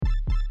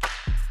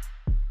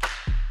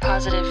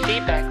positive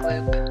feedback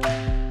loop.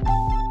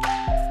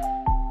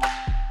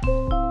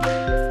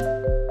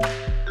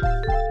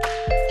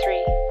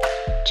 Three,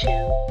 two,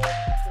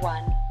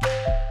 one.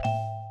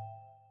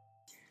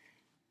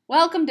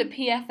 Welcome to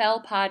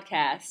PFL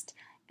Podcast.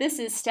 This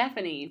is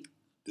Stephanie.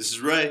 This is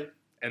Ray.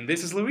 And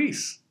this is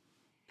Luis.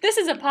 This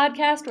is a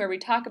podcast where we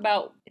talk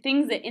about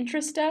things that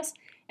interest us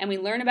and we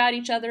learn about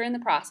each other in the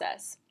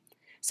process.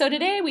 So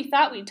today we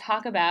thought we'd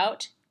talk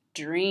about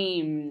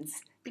dreams,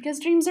 because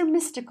dreams are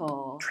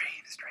mystical.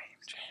 Dreams.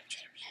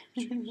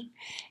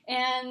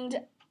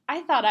 And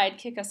I thought I'd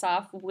kick us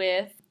off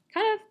with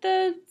kind of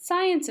the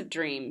science of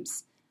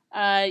dreams.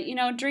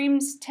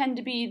 Dreams tend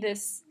to be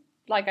this,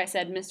 like I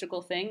said,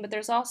 mystical thing, but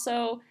there's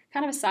also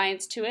kind of a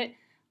science to it.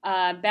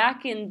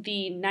 Back in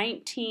the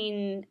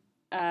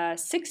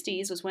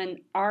 1960s was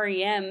when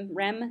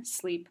REM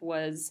sleep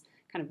was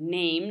kind of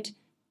named.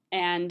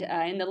 And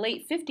in the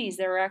late 50s,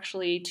 there were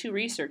actually two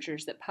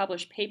researchers that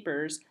published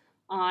papers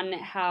on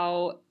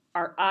how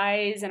our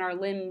eyes and our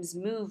limbs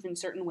move in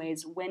certain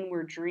ways when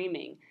we're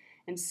dreaming.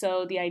 And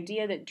so the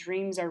idea that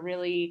dreams are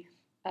really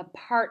a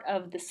part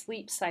of the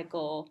sleep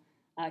cycle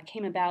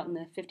came about in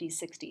the 50s,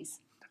 60s.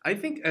 I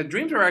think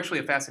dreams are actually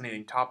a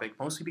fascinating topic,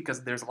 mostly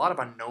because there's a lot of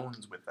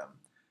unknowns with them.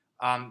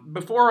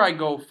 Before I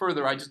go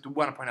further, I just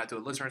want to point out to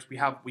the listeners,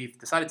 we've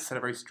decided to set a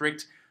very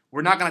strict.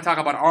 We're not going to talk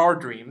about our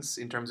dreams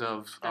in terms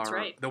of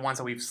the ones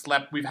that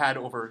we've had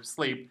over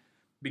sleep,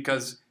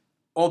 because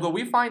although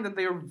we find that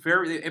they are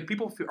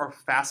people are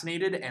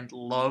fascinated and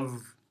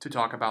love to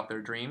talk about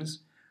their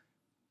dreams,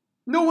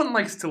 no one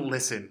likes to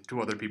listen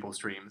to other people's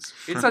dreams.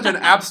 It's such an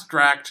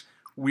abstract,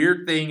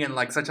 weird thing, and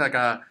such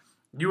a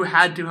you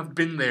had to have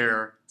been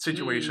there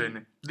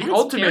situation. The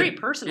ultimate, very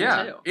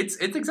personal too. It's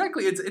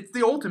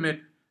the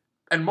ultimate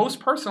and most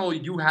personal.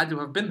 You had to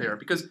have been there,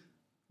 because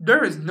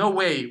there is no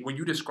way when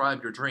you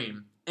describe your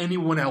dream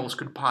anyone else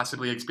could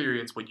possibly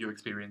experience what you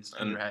experienced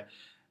in your head.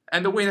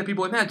 And the way that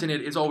people imagine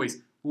it is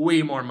always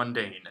way more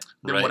mundane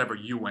than whatever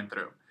you went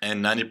through.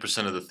 And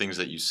 90% of the things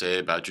that you say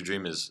about your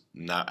dream is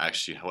not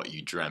actually what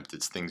you dreamt.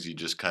 It's things you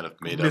just kind of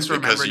made up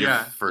because you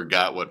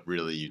forgot what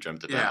really you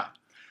dreamt about. Yeah.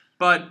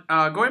 But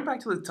going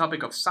back to the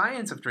topic of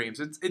science of dreams,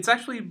 it's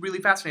actually really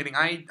fascinating.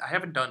 I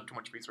haven't done too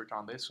much research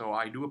on this, so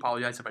I do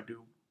apologize if I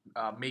do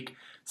make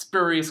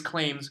spurious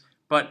claims.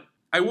 But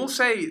I will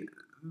say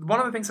one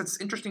of the things that's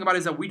interesting about it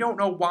is that we don't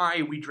know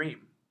why we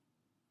dream.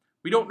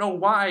 We don't know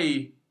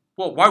why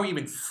we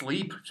even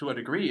sleep to a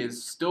degree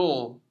is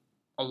still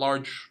a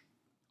large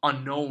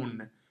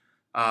unknown.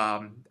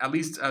 At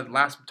least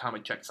last time I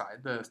checked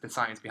the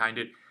science behind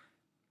it,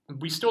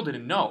 we still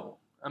didn't know.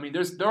 I mean,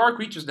 there are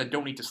creatures that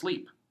don't need to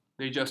sleep;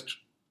 they just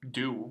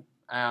do.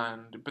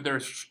 But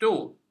there's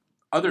still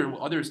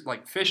others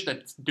like fish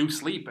that do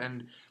sleep.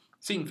 And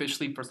seeing fish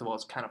sleep, first of all,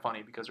 is kind of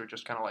funny because they're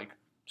just kind of like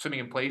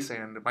swimming in place.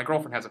 And my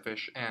girlfriend has a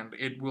fish, and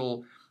it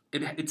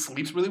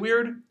sleeps really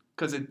weird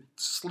because it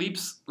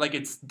sleeps like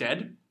it's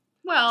dead.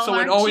 Well,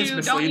 so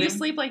don't you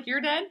sleep like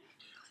you're dead?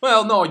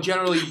 Well, no,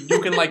 generally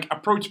you can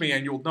approach me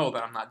and you'll know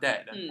that I'm not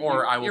dead.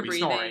 Or I will be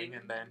breathing. snoring,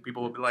 and then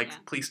people will be like,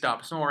 please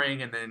stop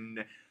snoring, and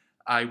then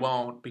I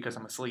won't because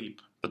I'm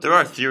asleep. But there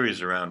are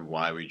theories around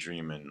why we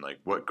dream and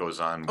what goes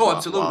on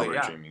while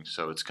we're dreaming.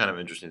 So it's kind of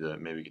interesting to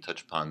maybe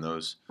touch upon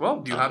those.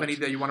 Well, do you have any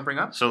that you want to bring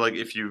up? So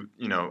if you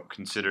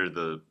consider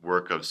the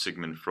work of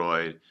Sigmund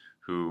Freud,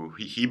 who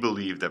he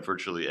believed that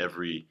virtually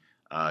every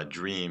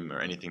dream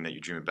or anything that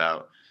you dream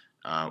about,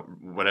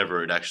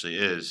 whatever it actually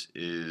is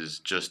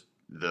just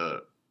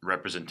the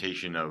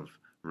representation of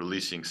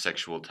releasing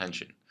sexual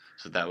tension.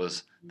 So that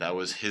was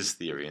his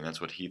theory, and that's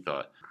what he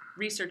thought.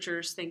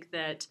 Researchers think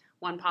that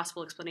one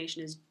possible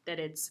explanation is that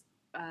it's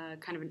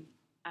kind of an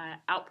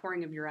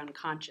outpouring of your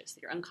unconscious.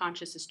 Your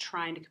unconscious is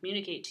trying to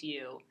communicate to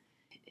you.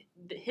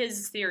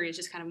 His theory is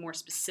just kind of more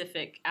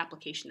specific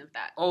application of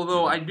that.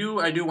 Although I do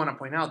want to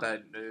point out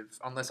that,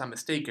 unless I'm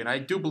mistaken, I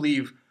do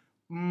believe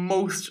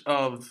most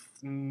of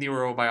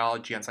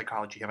neurobiology and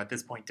psychology have at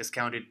this point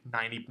discounted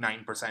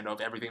 99% of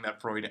everything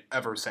that Freud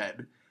ever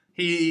said.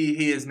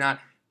 He is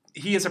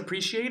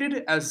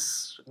appreciated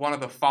as one of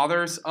the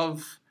fathers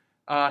of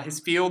his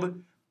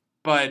field,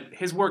 but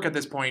his work at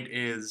this point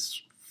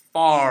is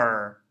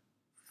far,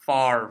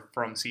 far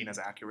from seen as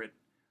accurate.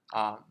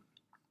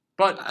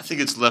 But I think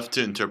it's left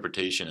to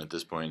interpretation at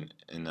this point.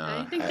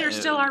 I think there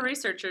still are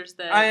researchers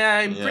that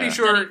I'm pretty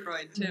sure study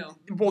Freud too.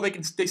 Well,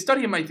 they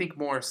study him, I think,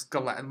 more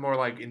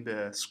like in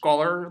the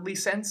scholarly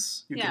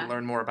sense. You can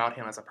learn more about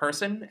him as a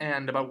person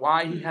and about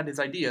why he had his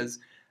ideas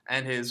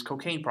and his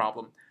cocaine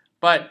problem.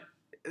 But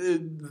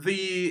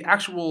the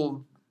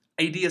actual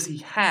ideas he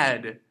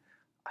had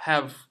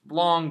have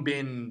long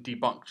been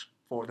debunked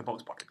for the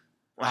most part.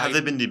 Have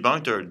they been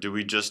debunked, or do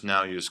we just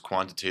now use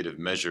quantitative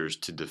measures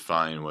to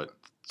define what?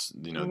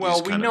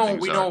 Well, we know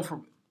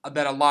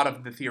that a lot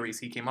of the theories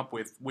he came up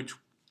with, which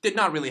did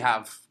not really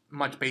have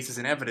much basis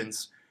in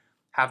evidence,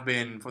 have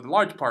been, for the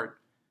large part,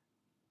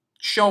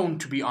 shown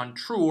to be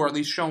untrue, or at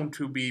least shown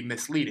to be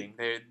misleading.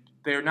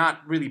 They're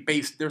not really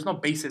based. There's no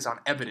basis on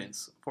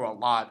evidence for a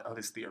lot of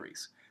his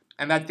theories,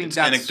 and I think it's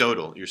that's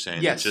anecdotal. You're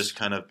saying yes. It's just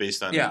kind of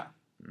based on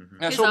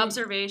Mhm. Yeah, His so-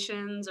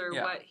 observations or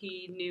Yeah. what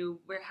he knew,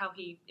 how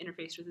he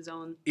interfaced with his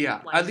own.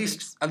 Yeah, life at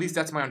least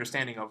that's my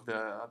understanding of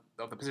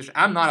the position.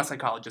 I'm not a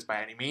psychologist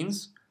by any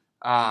means.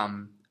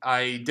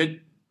 I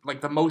did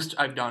the most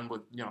I've done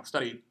with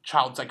study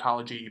child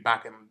psychology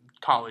back in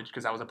college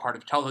because that was a part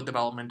of childhood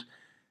development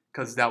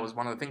because that was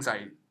one of the things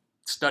I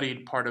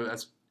studied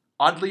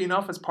oddly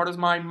enough as part of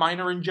my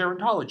minor in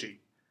gerontology.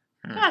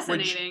 Which,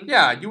 Fascinating.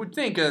 yeah, you would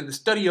think the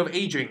study of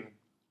aging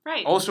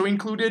Right. also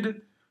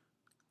included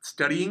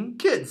studying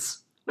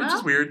kids, which is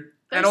Well, weird.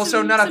 there's And also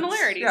some not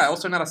similarities.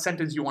 also not a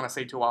sentence you want to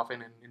say too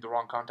often in the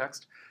wrong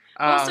context.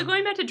 Also,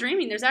 going back to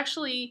dreaming, there's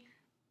actually,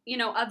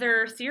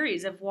 other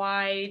theories of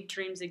why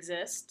dreams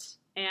exist.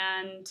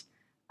 And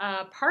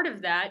part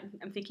of that,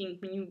 I'm thinking,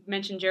 when you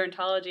mentioned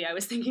gerontology, I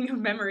was thinking of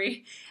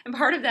memory. And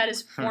part of that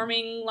is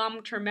forming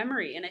long-term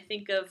memory. And I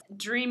think of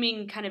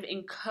dreaming kind of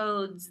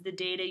encodes the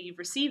data you've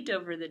received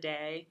over the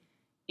day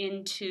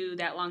into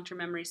that long-term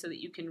memory so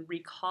that you can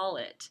recall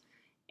it.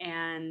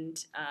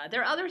 And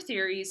there are other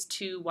theories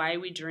to why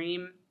we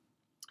dream.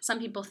 Some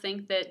people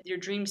think that your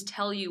dreams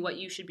tell you what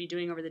you should be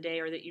doing over the day,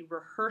 or that you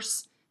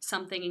rehearse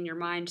something in your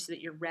mind so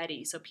that you're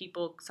ready. So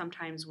people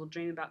sometimes will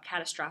dream about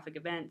catastrophic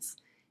events.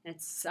 And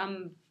it's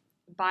some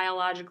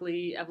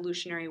biologically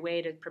evolutionary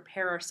way to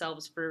prepare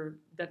ourselves for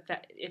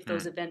if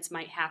those events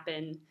might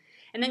happen.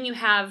 And then you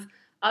have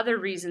other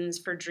reasons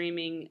for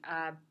dreaming.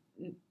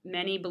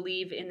 Many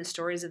believe in the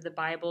stories of the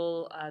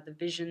Bible, the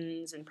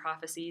visions and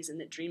prophecies, and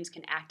that dreams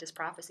can act as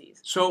prophecies.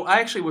 So I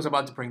actually was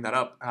about to bring that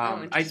up.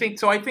 I think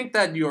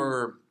that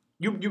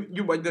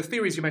the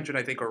theories you mentioned,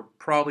 I think, are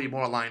probably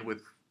more aligned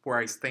with where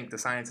I think the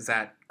science is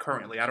at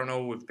currently. I don't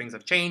know if things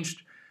have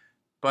changed,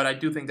 but I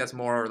do think that's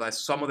more or less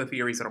some of the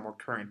theories that are more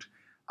current.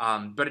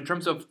 But in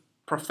terms of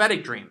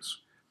prophetic dreams,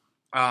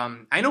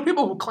 I know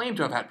people who claim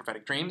to have had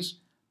prophetic dreams,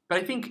 but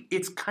I think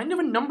it's kind of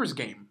a numbers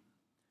game.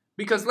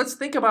 Because let's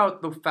think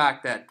about the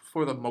fact that,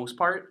 for the most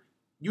part,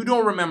 you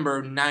don't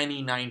remember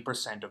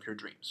 99% of your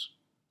dreams,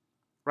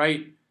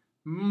 right?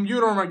 You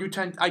don't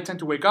remember. I tend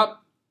to wake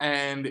up,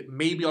 and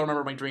maybe I'll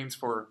remember my dreams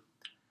for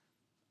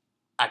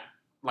at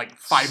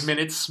 5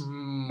 minutes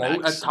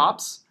at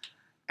tops,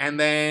 and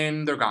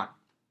then they're gone.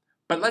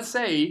 But let's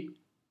say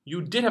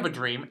you did have a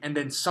dream, and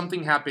then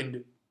something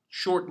happened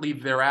shortly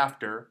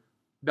thereafter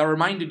that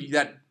reminded you,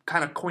 that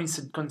kind of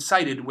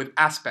coincided with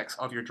aspects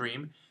of your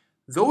dream.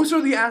 Those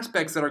are the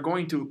aspects that are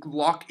going to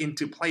lock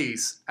into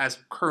place as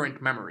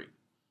current memory,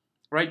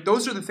 right?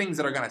 Those are the things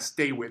that are going to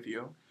stay with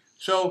you.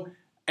 So,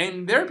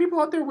 and there are people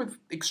out there with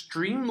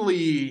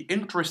extremely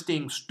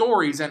interesting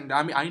stories, and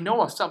I know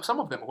of some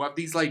of them who have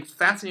these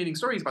fascinating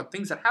stories about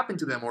things that happened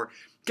to them, or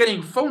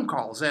getting phone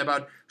calls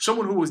about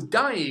someone who was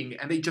dying,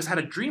 and they just had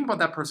a dream about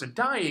that person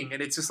dying,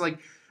 and it's just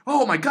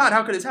oh my God,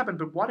 how could this happen?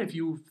 But what if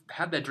you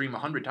had that dream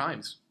 100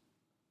 times,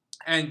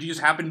 and you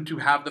just happened to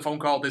have the phone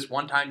call this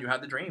one time you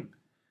had the dream?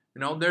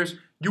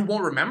 You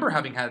won't remember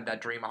having had that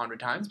dream 100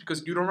 times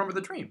because you don't remember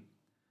the dream.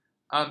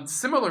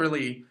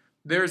 Similarly,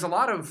 there's a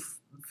lot of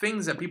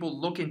things that people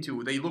look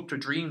into. They look to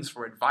dreams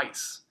for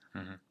advice.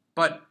 Mm-hmm.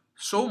 But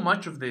so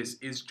much of this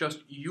is just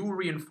you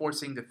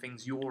reinforcing the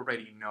things you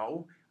already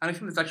know. And I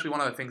think that's actually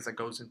one of the things that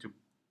goes into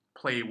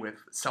play with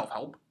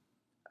self-help.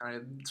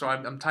 So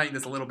I'm tying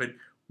this a little bit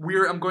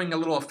weird. I'm going a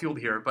little afield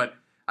here. But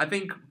I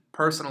think,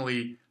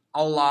 personally,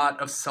 a lot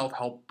of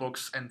self-help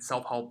books and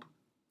self-help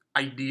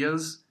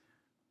ideas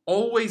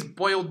always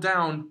boil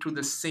down to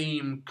the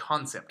same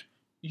concept.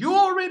 You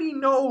already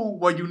know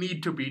what you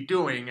need to be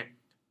doing.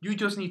 You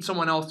just need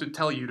someone else to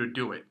tell you to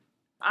do it.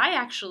 I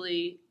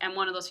actually am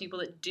one of those people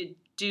that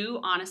do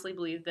honestly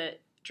believe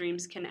that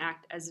dreams can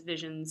act as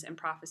visions and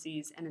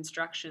prophecies and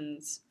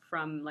instructions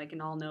from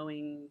an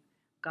all-knowing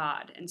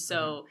God. And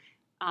so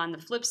on the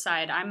flip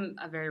side, I'm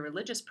a very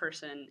religious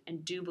person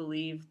and do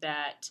believe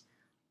that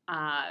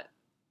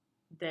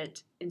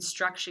that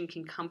instruction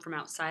can come from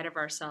outside of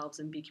ourselves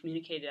and be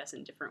communicated to us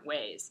in different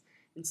ways.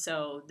 And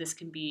so this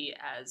can be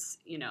as,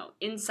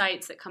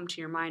 insights that come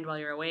to your mind while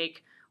you're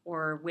awake,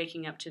 or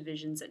waking up to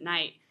visions at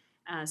night.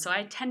 So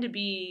I tend to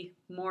be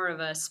more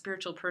of a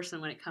spiritual person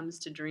when it comes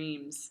to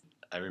dreams.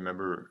 I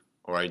remember,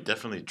 or I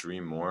definitely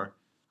dream more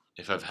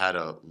if I've had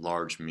a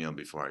large meal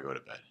before I go to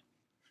bed.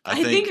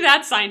 I think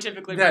that's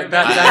scientifically proven.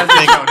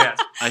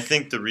 I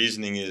think the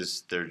reasoning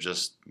is there are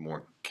just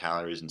more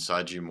calories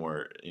inside you,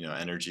 more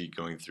energy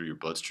going through your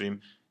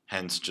bloodstream,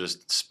 hence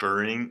just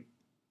spurring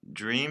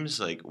dreams.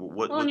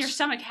 And your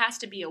stomach has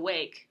to be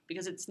awake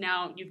because it's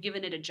now you've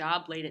given it a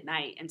job late at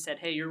night and said,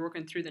 hey, you're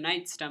working through the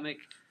night, stomach.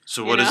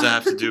 So what does that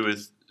have to do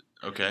with?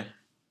 Okay.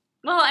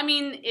 Well, I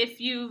mean, if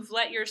you've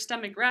let your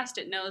stomach rest,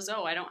 it knows,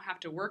 I don't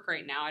have to work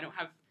right now. I don't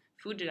have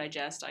food to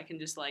digest. I can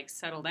just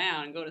settle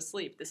down and go to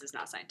sleep. This is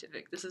not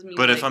scientific. This is me.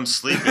 But if I'm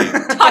sleeping,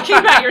 talking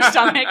about your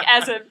stomach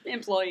as an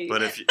employee.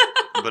 But if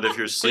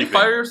you're sleeping, do you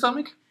fire your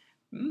stomach?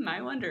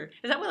 I wonder.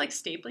 Is that what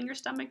stapling your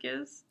stomach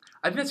is?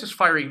 I think that's just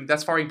firing.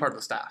 That's firing part of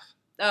the staff.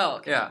 Oh,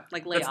 okay. Yeah.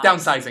 Layoffs. It's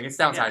downsizing. It's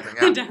downsizing.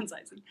 Yeah.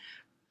 Downsizing.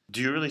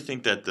 Do you really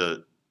think that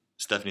the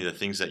Stephanie, the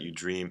things that you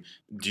dream,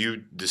 do you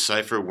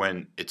decipher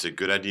when it's a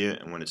good idea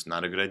and when it's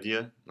not a good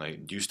idea?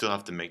 Like, do you still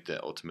have to make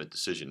the ultimate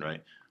decision,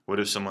 right? What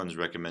if someone's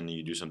recommending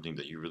you do something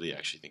that you really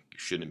actually think you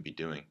shouldn't be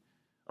doing?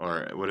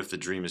 Or what if the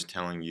dream is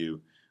telling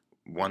you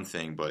one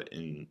thing, but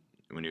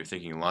when you're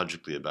thinking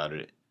logically about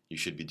it, you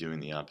should be doing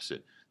the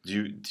opposite?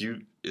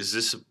 Is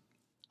this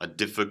a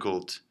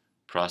difficult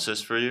process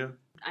for you?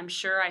 I'm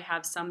sure I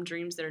have some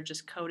dreams that are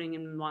just coding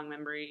in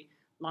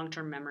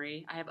long-term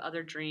memory. I have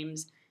other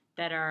dreams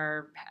that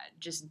are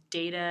just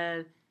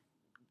data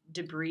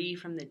debris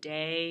from the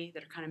day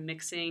that are kind of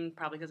mixing,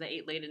 probably because I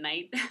ate late at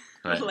night,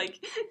 Right.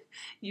 like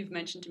you've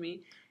mentioned to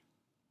me.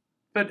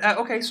 But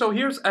okay, so I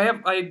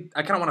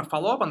kind of want to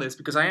follow up on this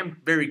because I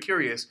am very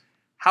curious.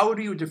 How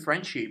do you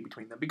differentiate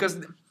between them?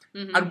 Because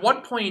Mhm. at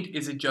what point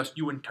is it just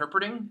you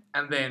interpreting,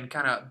 and then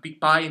kind of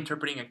by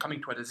interpreting and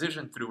coming to a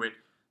decision through it,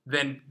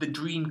 then the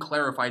dream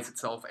clarifies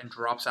itself and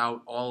drops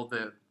out all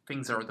the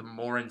things that are the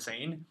more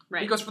insane?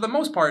 Right. Because for the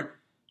most part,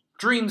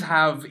 dreams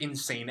have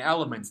insane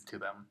elements to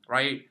them,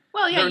 right?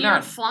 Well, yeah, They're you're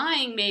not-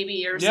 flying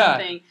maybe or Yeah,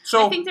 something.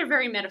 so- I think they're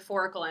very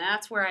metaphorical, and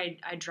that's where I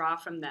draw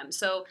from them.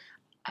 So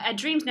a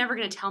dream's never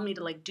going to tell me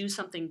to like do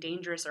something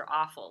dangerous or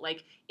awful.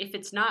 Like if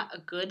it's not a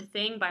good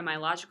thing by my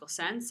logical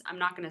sense, I'm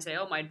not going to say,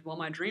 "Oh,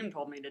 my dream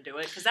told me to do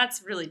it," because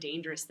that's really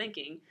dangerous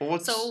thinking. Well,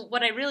 So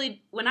when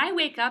I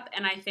wake up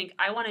and I think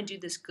I want to do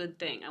this good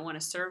thing, I want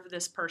to serve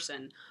this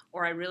person,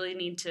 or I really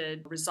need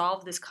to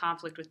resolve this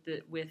conflict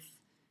with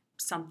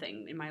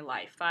something in my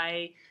life,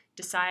 I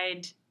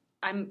decide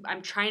I'm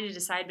trying to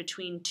decide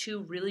between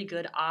two really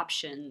good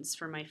options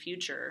for my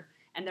future,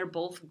 and they're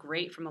both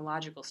great from a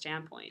logical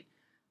standpoint.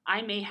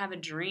 I may have a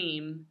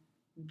dream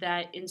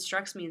that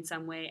instructs me in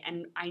some way,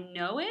 and I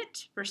know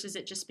it versus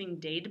it just being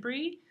day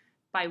debris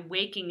by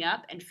waking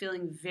up and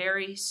feeling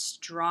very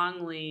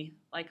strongly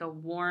like a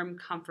warm,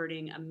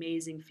 comforting,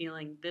 amazing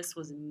feeling. This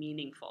was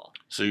meaningful.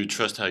 So you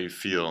trust how you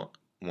feel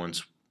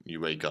once you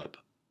wake up.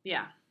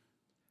 Yeah.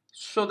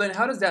 So then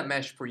how does that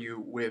mesh for you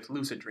with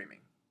lucid dreaming?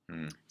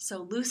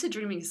 So lucid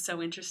dreaming is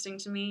so interesting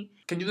to me.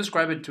 Can you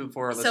describe it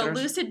for our So listeners?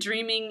 lucid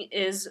dreaming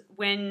is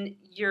when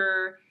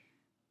you're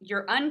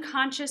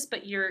unconscious,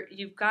 but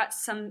you've got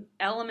some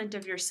element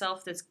of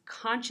yourself that's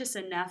conscious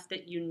enough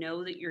that you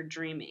know that you're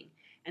dreaming.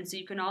 And so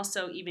you can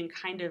also even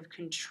kind of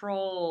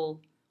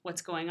control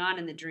what's going on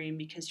in the dream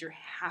because you're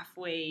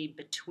halfway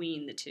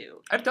between the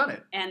two. I've done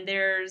it. And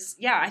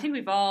I think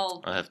we've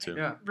all I have to.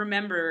 Yeah.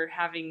 remember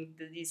having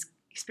these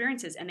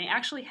experiences, and they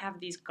actually have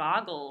these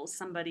goggles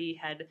somebody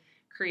had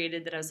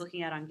created that I was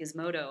looking at on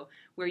Gizmodo,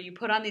 where you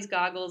put on these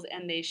goggles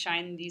and they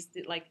shine these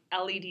like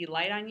LED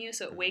light on you,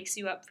 so it wakes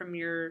you up from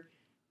your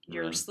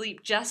Right.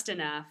 sleep just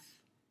enough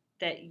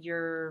that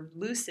you're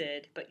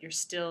lucid, but you're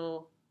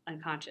still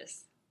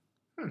unconscious.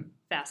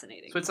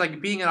 Fascinating. So it's like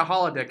being in a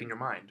holodeck in your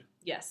mind.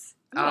 Yes.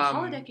 Ooh, a Um,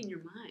 holodeck in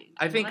your mind.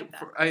 I think like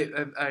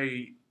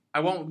that. I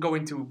won't go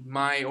into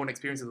my own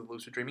experiences with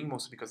lucid dreaming,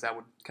 mostly because that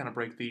would kind of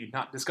break the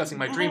not discussing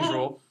my dreams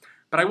rule.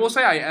 But I will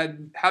say,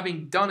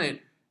 having done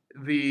it,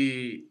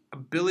 the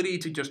ability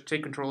to just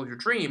take control of your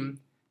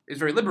dream is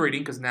very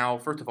liberating because now,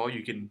 first of all,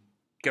 you can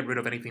get rid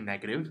of anything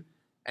negative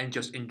and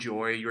just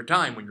enjoy your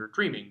time when you're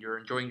dreaming. You're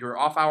enjoying your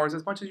off hours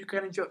as much as you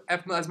can enjoy,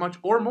 as much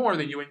or more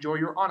than you enjoy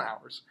your on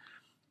hours.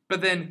 But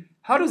then,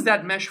 how does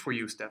that mesh for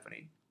you,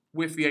 Stephanie,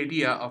 with the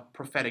idea of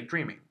prophetic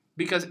dreaming?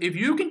 Because if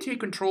you can take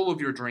control of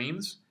your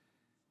dreams,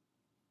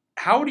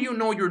 how do you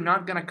know you're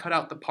not going to cut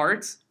out the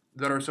parts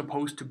that are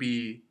supposed to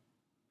be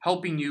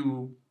helping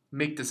you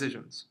make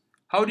decisions?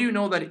 How do you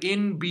know that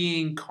in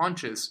being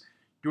conscious,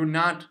 you're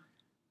not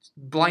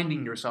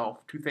blinding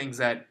yourself to things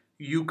that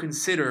you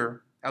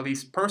consider, at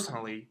least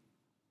personally,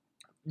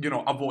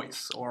 a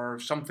voice or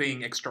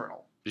something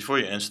external? Before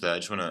you answer that, I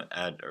just want to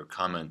add or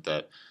comment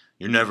that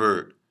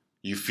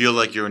you feel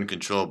like you're in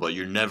control, but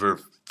you're never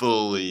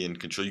fully in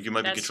control. You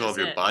might be in That's control of just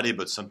your it. body,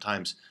 but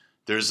sometimes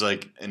there's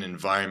like an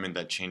environment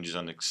that changes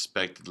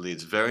unexpectedly.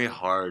 It's very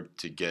hard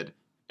to get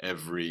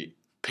every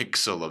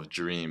pixel of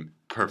dream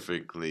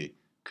perfectly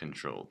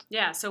controlled.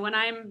 Yeah, so when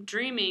I'm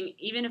dreaming,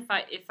 even if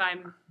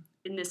I'm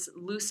in this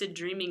lucid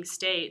dreaming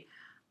state,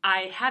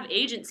 I have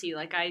agency.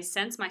 Like I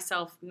sense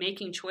myself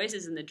making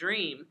choices in the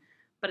dream,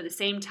 but at the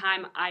same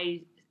time,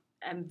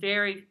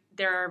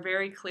 there are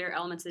very clear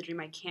elements of the dream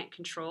I can't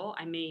control.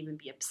 I may even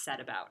be upset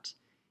about.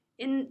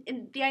 In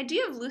the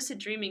idea of lucid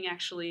dreaming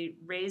actually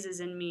raises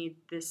in me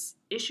this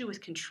issue with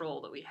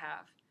control that we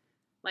have.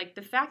 Like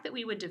the fact that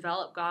we would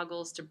develop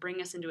goggles to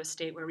bring us into a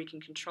state where we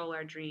can control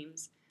our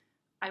dreams.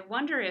 I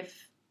wonder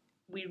if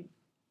we,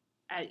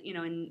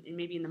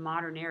 maybe in the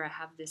modern era,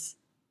 have this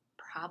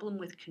problem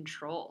with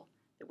control,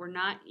 that we're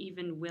not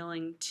even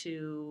willing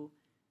to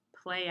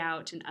play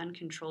out an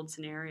uncontrolled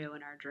scenario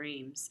in our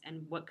dreams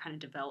and what kind of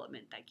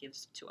development that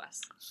gives to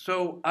us.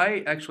 So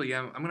I actually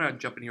am. I'm going to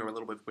jump in here a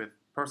little bit with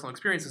personal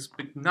experiences,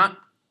 but not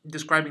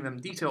describing them in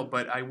detail.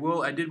 But I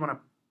did want to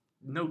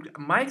note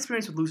my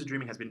experience with lucid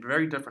dreaming has been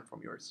very different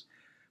from yours,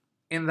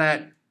 in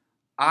that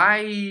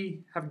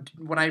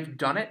when I've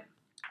done it,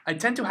 I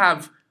tend to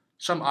have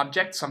some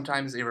object,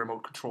 sometimes a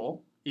remote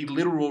control, a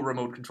literal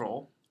remote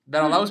control,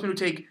 that allows me to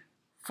take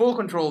full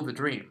control of the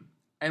dream.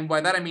 And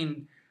by that I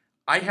mean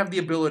I have the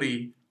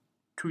ability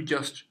to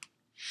just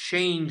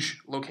change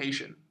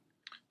location.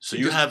 So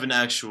you have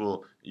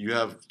you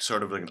have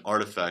sort of like an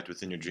artifact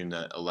within your dream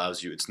that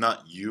allows you, it's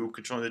not you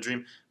controlling the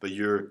dream, but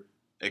your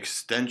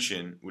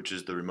extension, which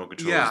is the remote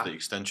control, is the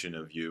extension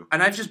of you.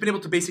 And I've just been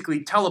able to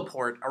basically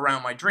teleport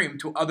around my dream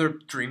to other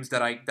dreams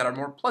that are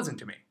more pleasant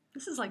to me.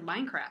 This is like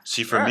Minecraft.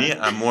 See, for me,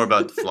 I'm more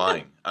about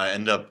flying.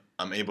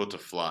 I'm able to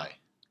fly.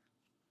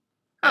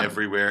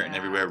 Everywhere and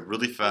everywhere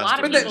really fast. A lot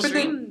of and people just-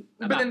 dream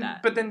about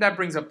that. But then that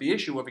brings up the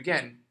issue of,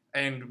 again,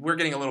 and we're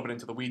getting a little bit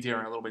into the weeds here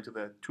and a little bit to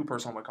the too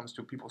personal when it comes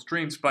to people's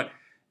dreams, but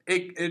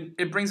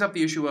it brings up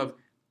the issue of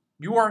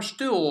you are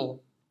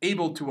still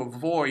able to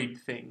avoid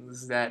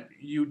things that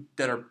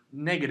are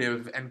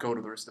negative and go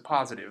towards the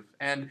positive.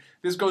 And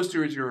this goes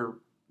to your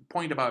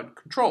point about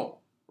control,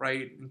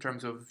 right, in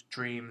terms of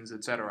dreams,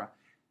 etc.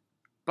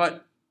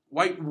 But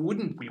why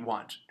wouldn't we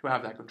want to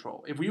have that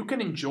control? If you can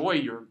enjoy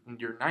your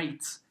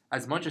nights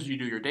as much as you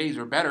do your days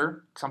or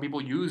better, some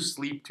people use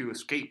sleep to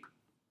escape.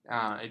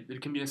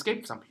 It can be an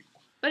escape for some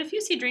people. But if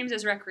you see dreams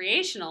as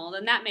recreational,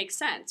 then that makes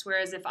sense.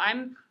 Whereas if I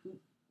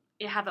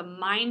have a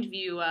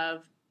worldview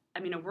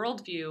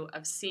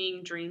of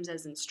seeing dreams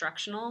as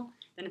instructional,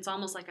 then it's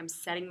almost like I'm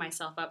setting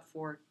myself up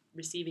for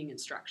receiving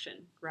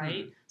instruction,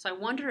 right? Mm-hmm. So I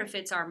wonder if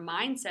it's our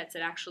mindsets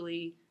that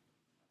actually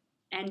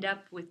end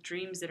up with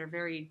dreams that are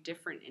very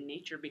different in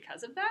nature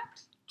because of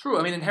that. True.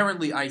 I mean,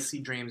 inherently, I see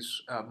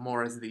dreams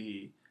more as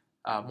the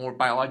more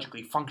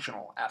biologically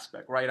functional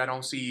aspect, right? I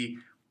don't see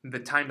the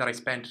time that I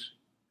spent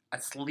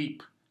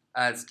asleep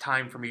as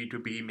time for me to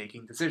be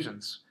making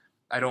decisions.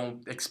 I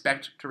don't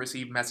expect to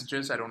receive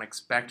messages.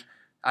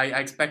 I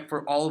expect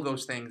for all of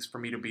those things for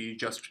me to be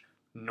just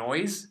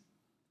noise.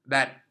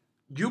 That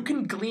you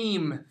can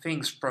glean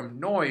things from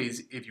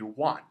noise if you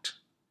want.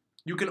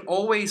 You can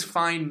always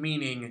find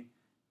meaning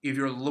if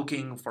you're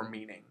looking for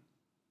meaning.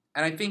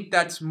 And I think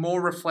that's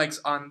more reflects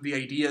on the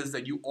ideas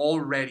that you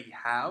already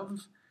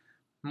have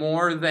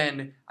more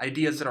than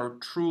ideas that are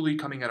truly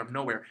coming out of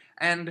nowhere.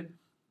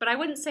 But I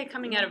wouldn't say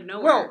coming out of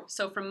nowhere. Well,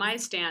 so from my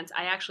stance,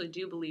 I actually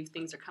do believe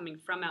things are coming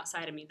from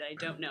outside of me that I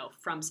don't know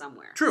from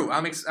somewhere. True.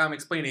 I'm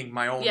explaining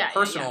my own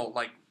personal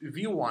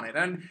view on it.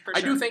 And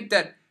I do think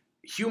that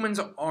humans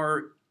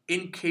are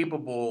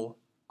incapable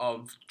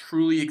of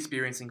truly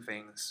experiencing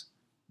things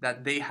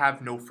that they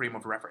have no frame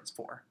of reference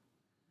for.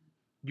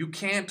 You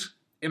can't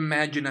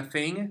imagine a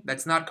thing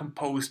that's not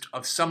composed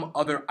of some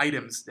other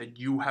items that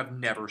you have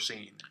never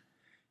seen.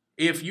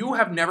 If you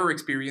have never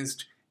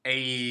experienced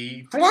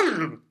a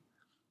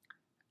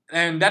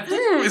and that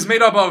is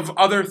made up of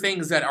other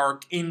things that are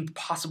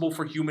impossible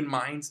for human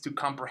minds to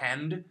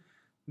comprehend,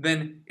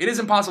 then it is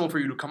impossible for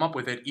you to come up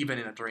with it even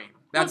in a dream.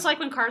 Well, it's like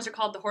when cars are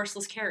called the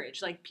horseless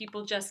carriage. Like,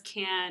 people just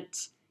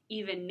can't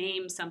even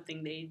name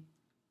something they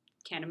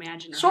can't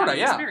imagine or haven't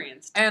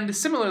experienced. And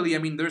similarly, I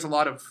mean, there's a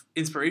lot of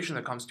inspiration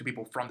that comes to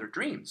people from their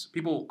dreams.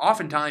 People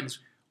oftentimes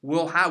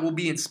will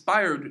be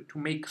inspired to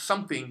make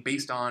something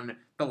based on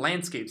the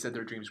landscapes that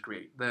their dreams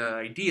create, the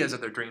ideas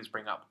that their dreams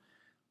bring up.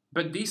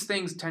 But these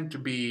things tend to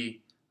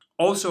be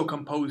also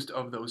composed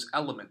of those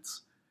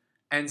elements.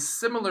 And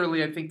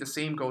similarly, I think the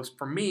same goes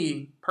for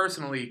me,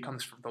 personally,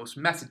 comes from those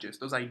messages.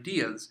 Those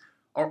ideas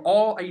are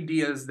all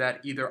ideas that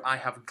either I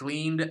have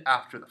gleaned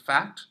after the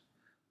fact,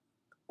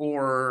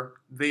 or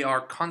they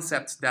are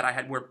concepts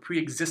that were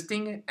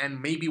pre-existing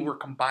and maybe were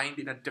combined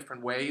in a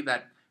different way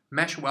that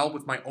mesh well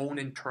with my own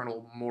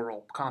internal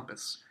moral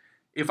compass.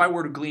 If I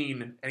were to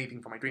glean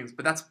anything from my dreams,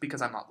 but that's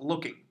because I'm not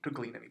looking to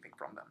glean anything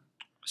from them.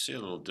 I see it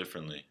a little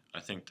differently. I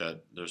think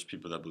that there's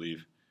people that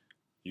believe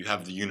you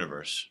have the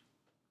universe,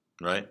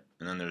 right?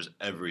 And then there's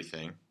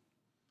everything.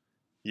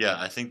 Yeah,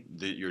 I think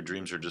that your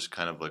dreams are just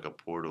kind of like a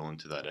portal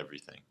into that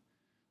everything.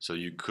 So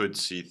you could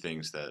see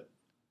things that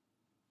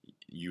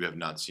you have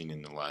not seen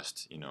in the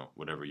last,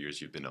 whatever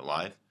years you've been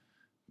alive.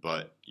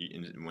 But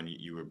when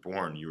you were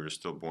born, you were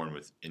still born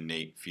with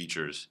innate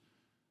features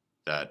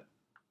that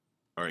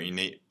are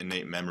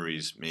innate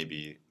memories,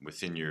 maybe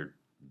within your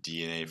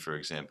DNA, for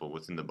example,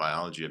 within the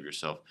biology of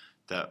yourself,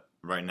 that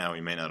right now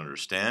we may not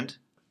understand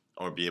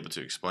or be able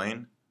to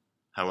explain.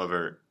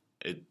 However,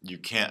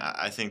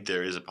 I think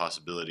there is a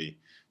possibility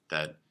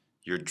that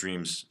your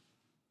dreams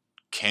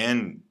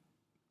can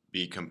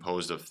be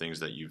composed of things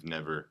that you've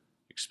never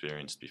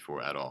experienced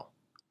before at all.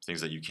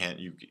 Things that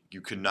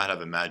you could not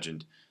have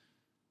imagined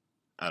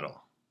at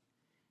all.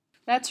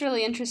 That's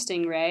really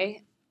interesting,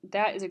 Ray.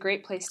 That is a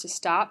great place to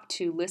stop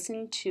to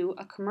listen to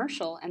a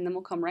commercial, and then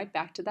we'll come right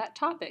back to that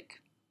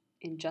topic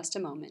in just a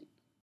moment.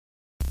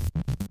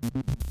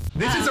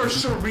 This is our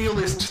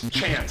surrealist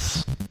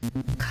chance.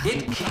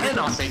 It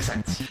cannot make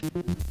sense.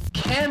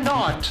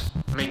 Cannot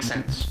make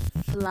sense.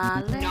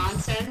 Flawless.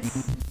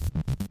 Nonsense.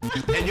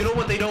 And you know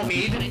what they don't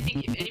need? And I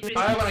think if anybody's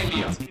I have an gonna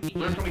idea. it's gonna be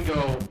Where can we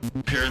go?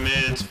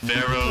 Pyramids,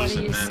 pharaohs, What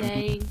are you and then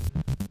saying?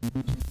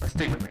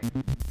 Stay with me.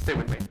 Stay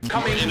with me.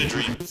 Coming in a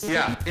dream.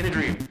 Yeah, in a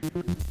dream.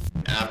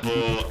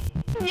 Apple,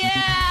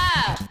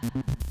 Yeah!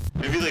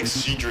 maybe like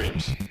sea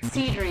dreams.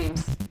 Sea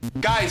dreams.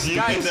 Guys,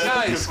 You think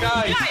that's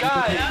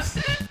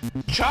guys.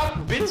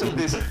 Chop bits of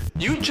this.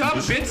 You chop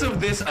bits of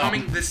this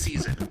coming this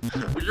season.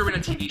 You're in a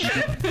TV show.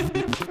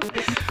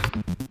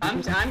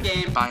 I'm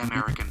game. By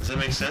Americans. Does that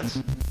make sense?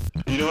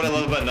 You know what I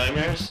love about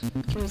nightmares?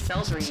 Can we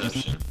sell dreams?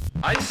 Perception.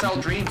 I sell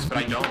dreams, but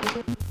I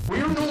don't.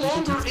 We're no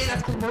longer in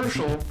a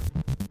commercial.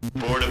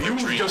 Bored of your You've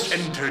dreams. just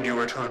entered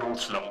your eternal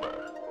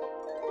slumber.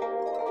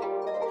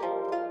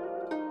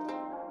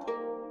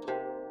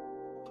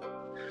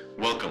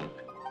 Welcome.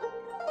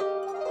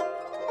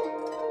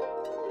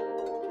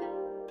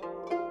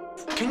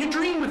 Can you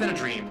dream within a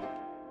dream?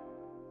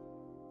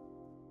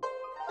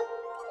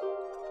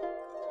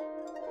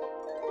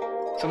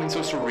 Something so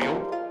surreal?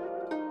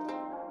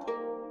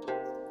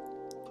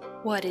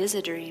 What is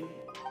a dream?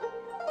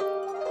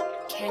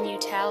 Can you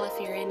tell if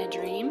you're in a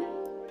dream?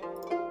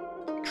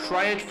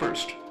 Try it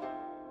first.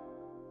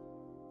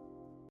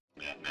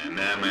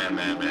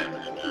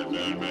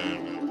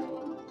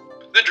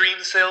 The Dream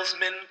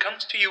Salesman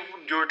comes to you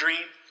in your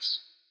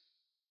dreams.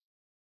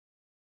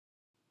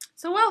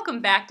 So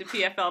welcome back to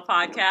PFL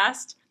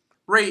Podcast.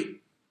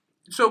 Ray,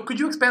 so could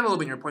you expand a little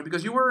bit on your point?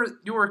 Because you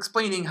were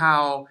explaining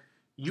how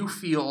you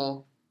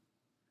feel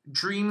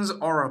dreams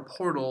are a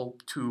portal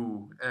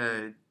to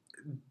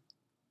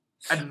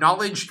a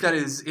knowledge that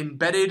is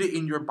embedded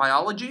in your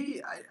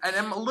biology, and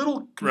I'm a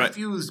little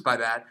confused by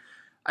that.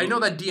 I know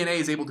that DNA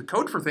is able to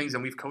code for things,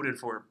 and we've coded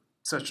for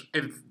such.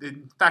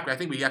 In fact, I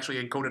think we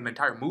actually encoded an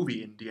entire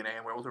movie in DNA,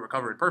 and we're able to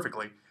recover it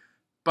perfectly.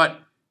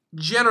 But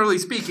generally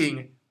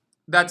speaking,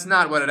 that's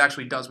not what it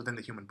actually does within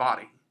the human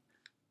body.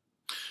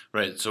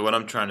 Right. So what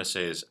I'm trying to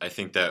say is I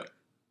think that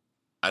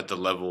at the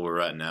level we're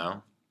at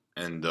now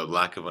and the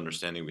lack of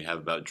understanding we have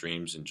about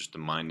dreams and just the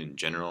mind in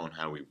general and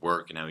how we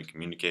work and how we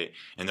communicate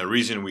and the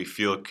reason we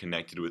feel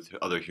connected with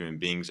other human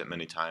beings at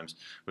many times,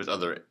 with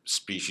other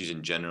species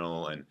in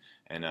general and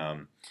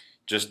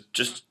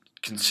just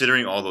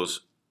considering all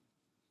those,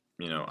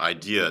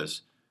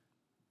 ideas,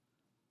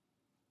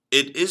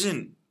 it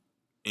isn't,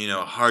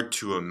 hard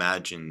to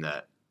imagine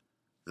that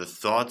the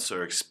thoughts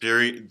or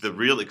the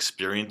real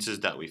experiences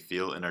that we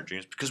feel in our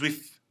dreams, because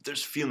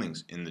there's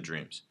feelings in the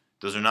dreams.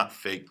 Those are not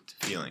faked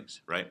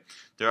feelings, right?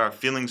 There are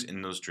feelings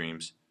in those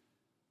dreams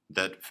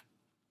that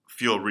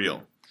feel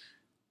real.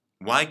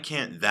 Why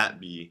can't that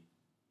be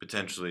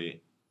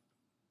potentially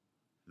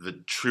the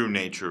true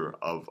nature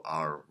of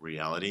our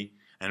reality?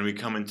 And we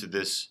come into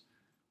this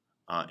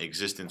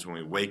existence when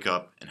we wake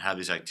up and have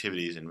these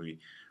activities and we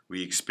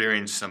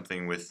experience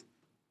something with,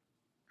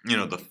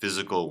 the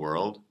physical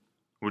world,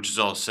 which is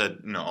all said,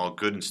 all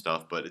good and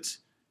stuff, but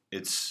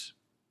it's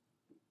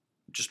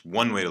just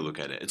one way to look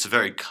at it. It's a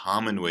very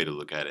common way to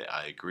look at it,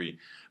 I agree.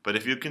 But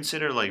if you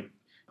consider,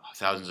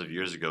 thousands of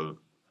years ago,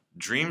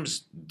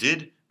 dreams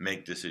did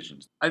make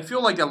decisions. I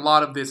feel like a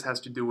lot of this has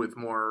to do with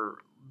more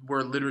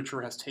where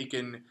literature has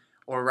taken,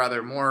 or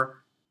rather more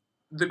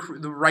the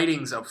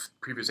writings of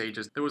previous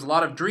ages. There was a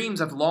lot of dreams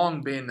have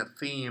long been a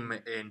theme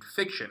in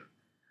fiction.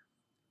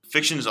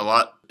 Fiction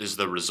is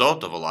the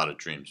result of a lot of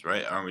dreams,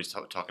 right? Aren't we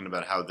talking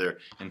about how they're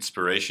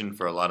inspiration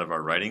for a lot of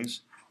our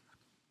writings?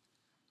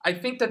 I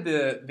think that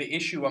the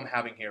issue I'm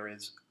having here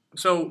is,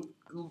 so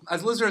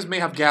as listeners may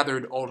have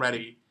gathered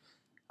already,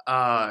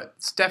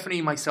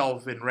 Stephanie,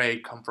 myself, and Ray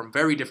come from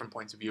very different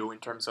points of view in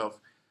terms of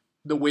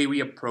the way we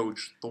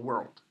approach the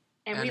world.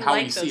 And we how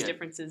like we those see it.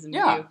 differences in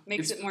Yeah, view.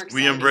 Makes it more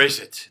exciting. We embrace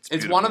it.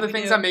 It's one of the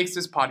things that makes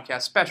this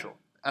podcast special,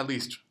 at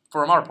least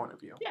from our point of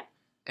view. Yeah.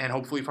 And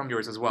hopefully from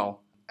yours as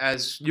well.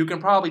 As you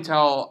can probably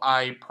tell,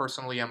 I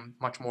personally am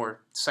much more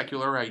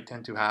secular. I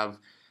tend to have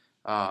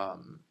I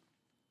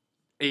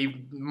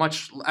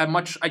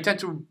tend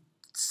to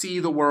see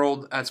the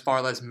world as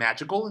far as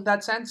magical in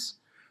that sense.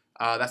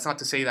 That's not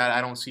to say that I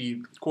don't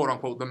see, quote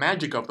unquote, the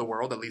magic of the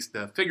world, at least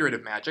the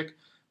figurative magic.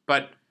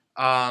 But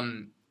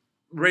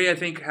Ray, I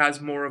think, has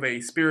more of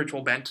a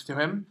spiritual bent to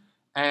him,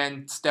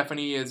 and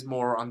Stephanie is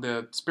more on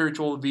the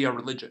spiritual via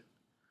religion.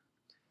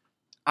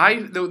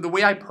 The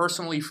way I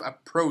personally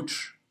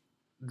approach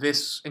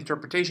this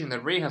interpretation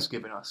that Ray has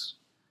given us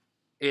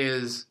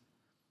is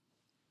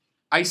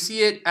I see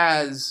it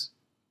as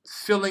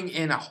filling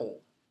in a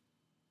hole.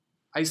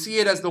 I see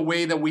it as the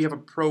way that we have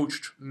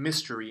approached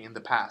mystery in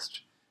the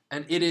past.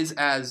 And it is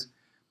as,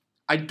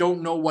 I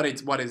don't know what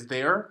is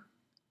there,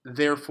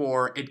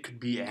 therefore it could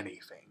be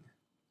anything.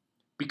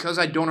 Because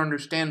I don't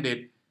understand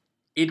it,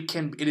 it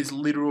is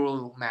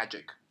literal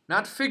magic.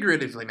 Not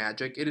figuratively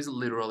magic, it is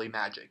literally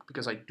magic,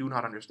 because I do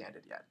not understand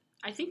it yet.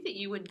 I think that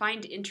you would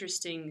find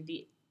interesting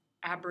the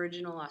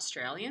Aboriginal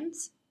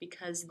Australians,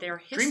 because their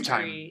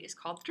history is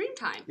called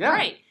Dreamtime. Yeah.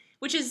 Right.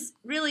 Which is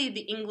really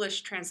the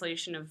English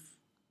translation of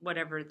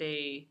whatever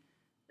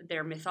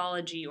their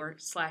mythology or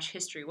 /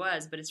 history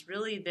was, but it's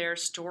really their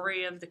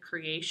story of the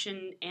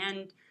creation,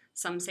 and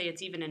some say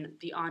it's even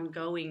the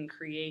ongoing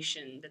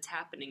creation that's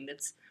happening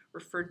that's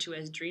referred to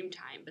as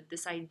Dreamtime. But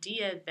this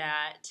idea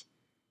that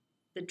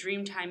the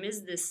Dreamtime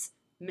is this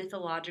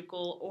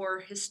mythological or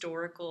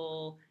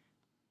historical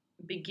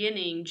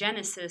beginning,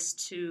 genesis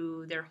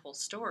to their whole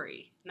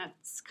story. And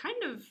that's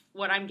kind of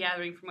what I'm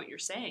gathering from what you're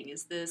saying,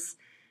 is this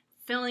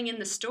filling in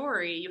the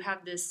story, you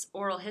have this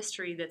oral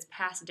history that's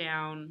passed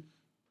down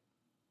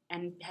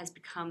and has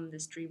become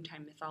this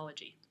Dreamtime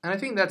mythology. And I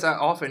think that's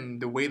often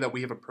the way that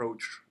we have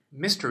approached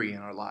mystery in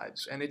our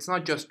lives. And it's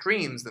not just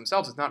dreams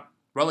themselves. It's not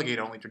relegated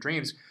only to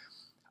dreams.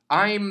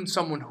 I'm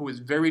someone who is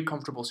very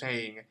comfortable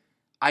saying,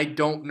 I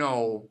don't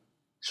know,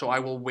 so I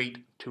will wait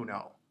to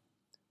know.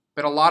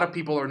 But a lot of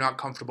people are not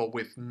comfortable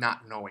with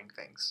not knowing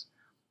things.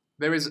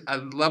 There is a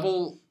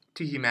level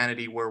to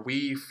humanity where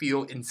we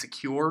feel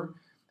insecure.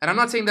 And I'm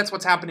not saying that's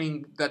what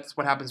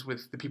happens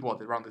with the people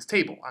around this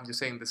table. I'm just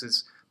saying this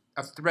is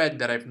a thread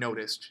that I've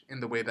noticed in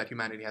the way that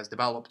humanity has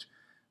developed.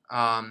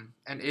 And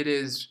it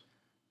is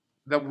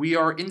that we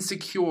are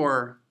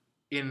insecure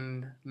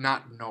in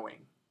not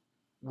knowing.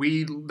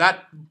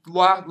 That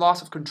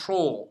loss of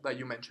control that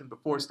you mentioned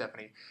before,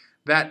 Stephanie,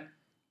 that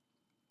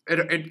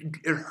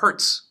it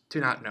hurts to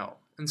not know.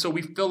 And so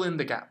we fill in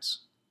the gaps.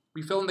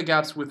 We fill in the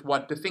gaps with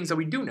the things that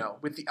we do know,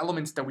 with the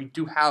elements that we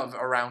do have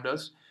around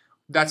us.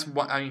 That's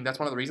one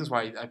of the reasons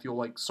why I feel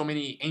like so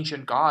many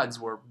ancient gods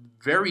were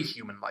very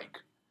human-like.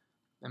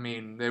 I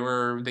mean,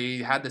 they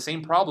had the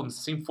same problems,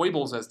 the same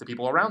foibles as the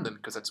people around them,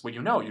 because that's what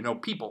you know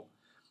people.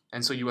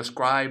 And so you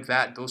ascribe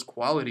those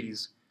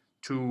qualities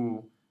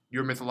to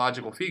your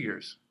mythological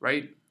figures,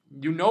 right?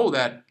 You know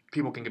that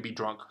people can be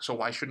drunk, so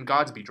why shouldn't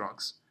gods be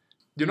drunks?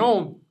 You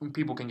know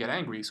people can get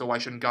angry, so why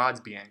shouldn't gods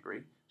be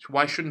angry?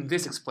 Why shouldn't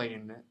this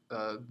explain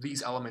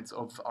these elements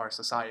of our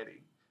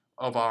society,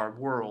 of our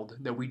world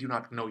that we do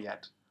not know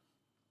yet?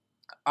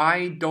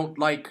 I don't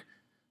like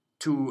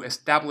to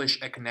establish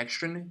a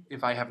connection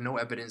if I have no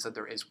evidence that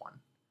there is one.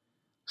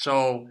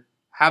 So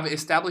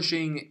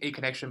establishing a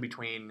connection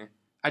between,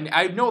 and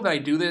I know that I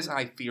do this and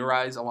I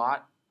theorize a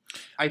lot.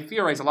 I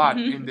theorize a lot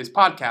in this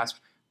podcast,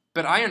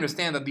 but I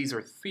understand that these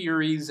are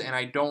theories and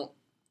they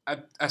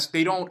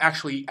don't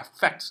actually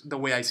affect the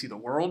way I see the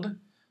world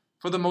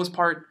for the most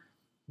part,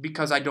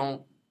 because I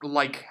don't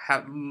like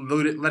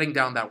letting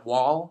down that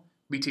wall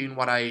between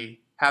what I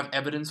have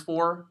evidence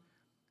for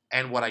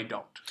and what I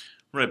don't.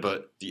 Right,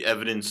 but the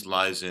evidence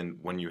lies in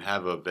when you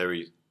have a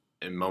very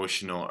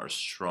emotional or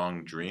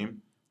strong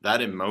dream.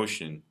 That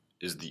emotion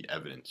is the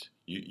evidence.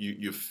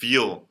 You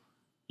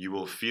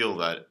will feel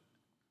that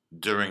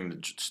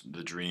during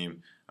the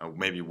dream,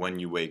 maybe when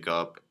you wake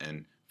up,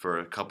 and for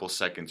a couple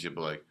seconds you'll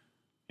be like,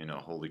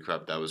 holy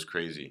crap, that was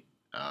crazy,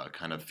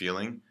 kind of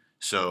feeling.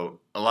 So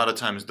a lot of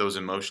times those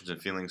emotions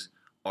and feelings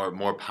are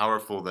more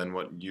powerful than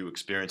what you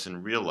experience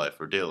in real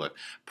life or daily life.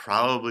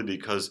 Probably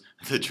because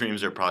the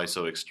dreams are probably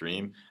so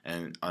extreme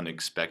and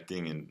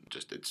unexpected and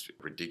just it's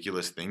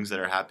ridiculous things that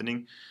are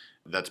happening.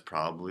 That's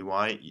probably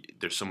why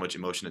there's so much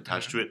emotion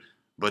attached to it.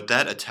 But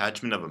that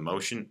attachment of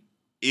emotion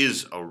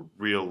is a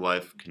real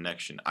life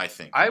connection, I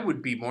think. I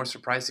would be more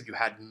surprised if you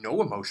had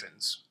no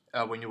emotions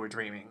when you were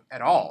dreaming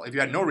at all. If you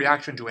had no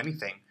reaction to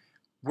anything.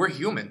 We're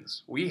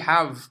humans. We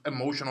have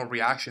emotional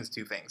reactions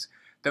to things.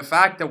 The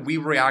fact that we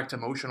react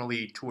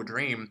emotionally to a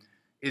dream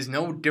is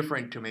no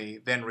different to me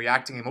than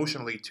reacting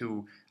emotionally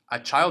to a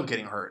child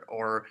getting hurt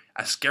or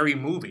a scary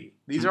movie.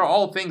 These are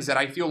all things that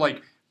I feel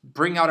like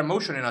bring out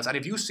emotion in us. And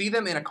if you see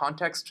them in a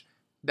context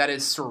that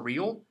is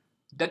surreal,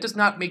 that does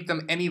not make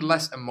them any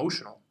less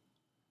emotional.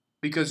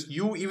 Because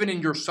you, even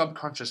in your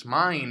subconscious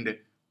mind,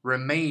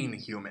 remain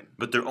human.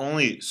 But they're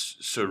only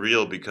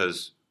surreal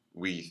because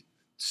we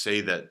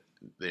say that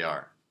they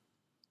are.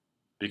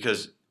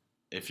 Because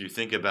if you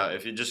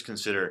just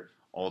consider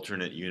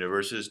alternate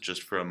universes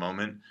just for a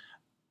moment,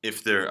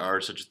 if there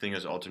are such a thing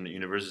as alternate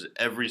universes,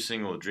 every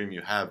single dream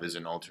you have is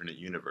an alternate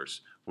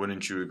universe.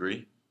 Wouldn't you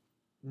agree?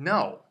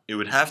 No. It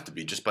would have to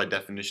be, just by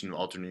definition of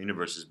alternate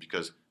universes,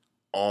 because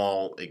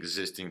all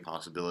existing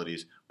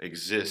possibilities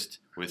exist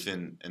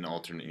within an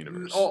alternate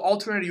universe.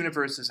 Alternate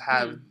universes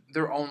have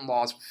their own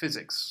laws of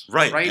physics.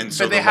 Right. Right? And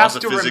so but they the have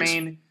laws to of physics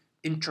remain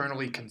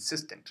internally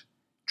consistent.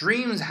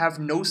 Dreams have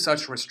no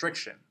such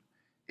restriction.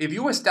 If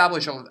you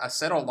establish a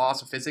set of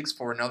laws of physics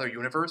for another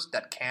universe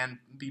that can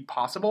be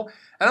possible,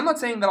 and I'm not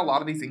saying that a lot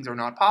of these things are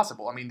not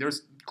possible. I mean,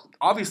 there's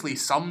obviously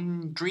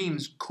some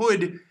dreams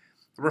could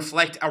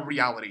reflect a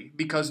reality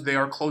because they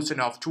are close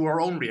enough to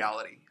our own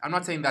reality. I'm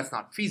not saying that's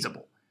not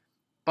feasible.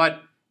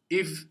 But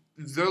if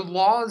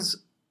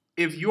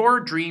your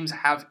dreams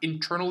have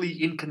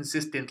internally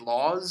inconsistent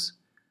laws,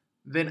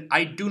 then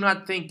I do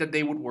not think that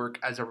they would work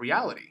as a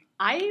reality.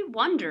 I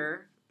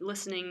wonder,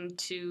 listening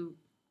to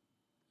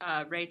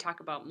Ray talk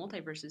about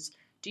multiverses,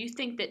 do you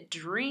think that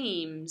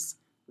dreams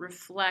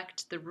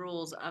reflect the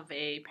rules of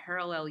a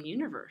parallel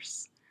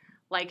universe?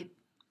 Like,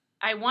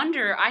 I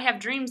wonder, I have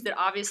dreams that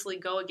obviously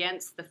go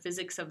against the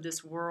physics of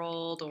this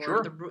world or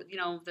Sure.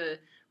 the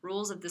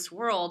rules of this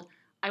world.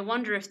 I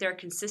wonder if they're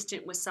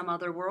consistent with some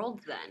other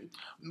world then.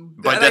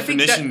 By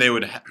definition,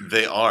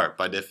 they are,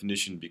 by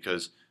definition,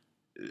 because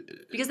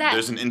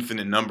there's an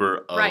infinite number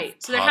of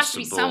right. So there has to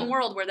be some possible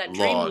world where that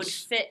dream would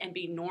laws. fit and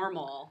be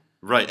normal.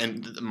 Right,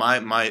 and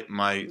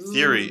my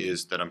theory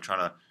is that I'm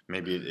trying to,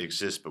 maybe it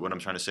exists, but what I'm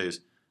trying to say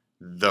is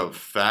the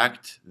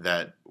fact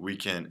that we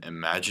can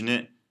imagine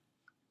it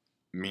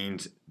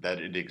means that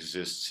it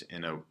exists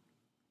in a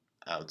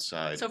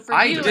outside. So for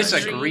I you,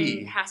 disagree. a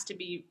dream has to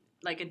be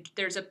like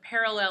there's a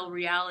parallel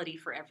reality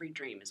for every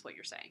dream, is what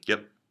you're saying.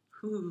 Yep.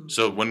 Ooh.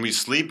 So when we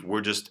sleep,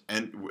 we're just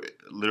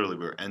literally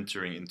we're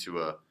entering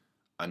into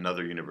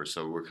another universe.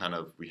 So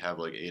we have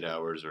like 8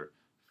 hours or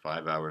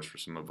 5 hours for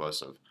some of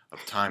us of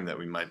time that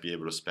we might be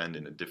able to spend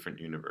in a different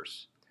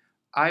universe.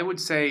 I would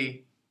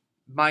say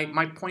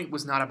my point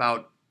was not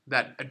about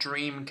that a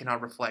dream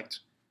cannot reflect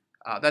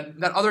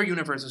that other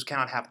universes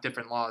cannot have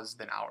different laws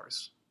than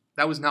ours.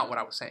 That was not what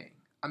I was saying.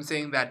 I'm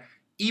saying that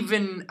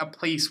even a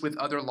place with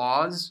other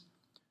laws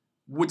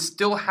would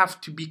still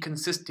have to be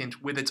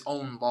consistent with its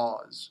own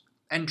laws.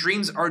 And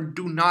dreams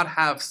do not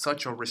have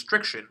such a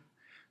restriction.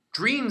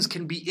 Dreams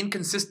can be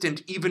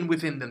inconsistent even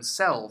within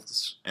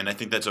themselves. And I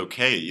think that's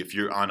okay. If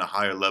you're on a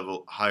higher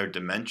level, higher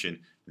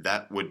dimension,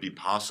 that would be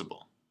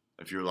possible.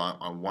 If you're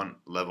on one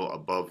level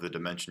above the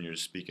dimension you're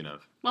speaking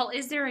of. Well,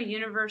 is there a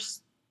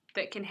universe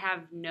that can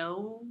have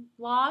no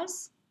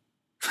laws?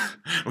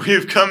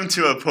 We've come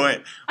to a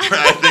point where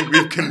I think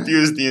we've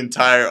confused the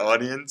entire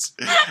audience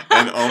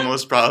and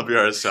almost probably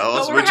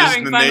ourselves, But we're which is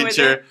having fun with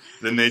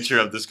the nature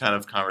of this kind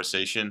of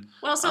conversation.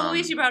 Well, so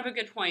Luis, you brought up a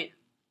good point.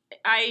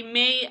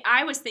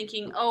 I was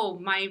thinking,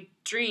 my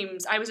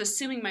dreams, I was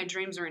assuming my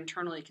dreams are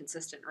internally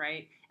consistent,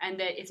 right? And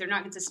that if they're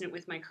not consistent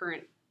with my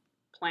current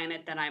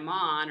planet that I'm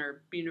on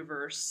or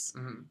universe,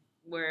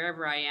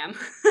 wherever I am,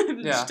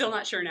 I'm still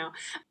not sure now,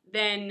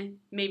 then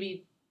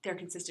maybe they're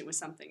consistent with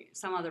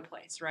some other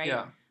place, right?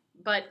 Yeah.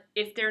 But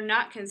if they're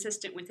not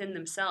consistent within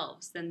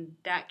themselves, then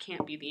that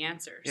can't be the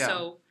answer. Yeah.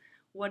 So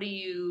what do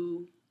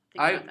you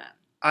think about that?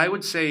 I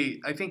would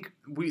say, I think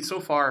so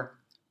far,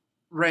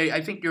 Ray,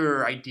 I think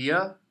your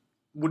idea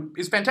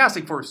is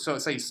fantastic for,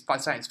 say,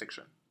 science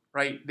fiction,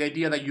 right? The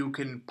idea that you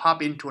can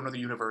pop into another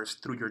universe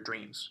through your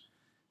dreams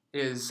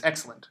is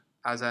excellent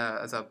as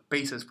a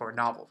basis for a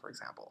novel, for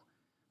example.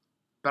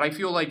 But I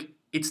feel like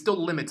it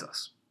still limits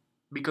us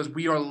because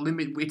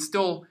it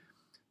still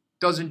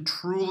doesn't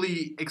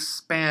truly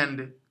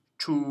expand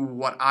to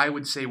what I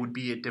would say would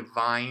be a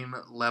divine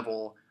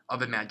level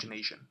of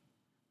imagination.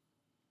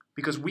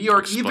 Because we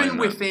are even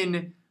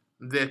within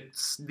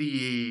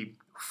the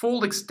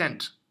full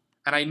extent,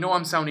 and I know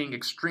I'm sounding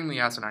extremely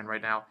asinine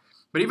right now,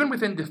 but even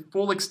within the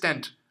full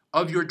extent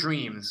of your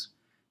dreams,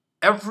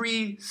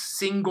 every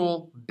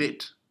single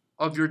bit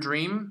of your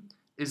dream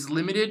is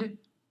limited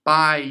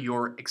by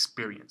your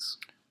experience.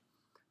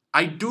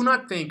 I do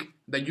not think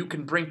that you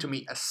can bring to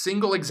me a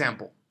single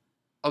example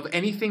of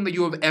anything that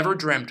you have ever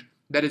dreamt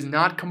that is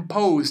not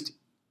composed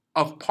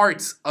of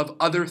parts of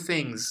other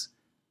things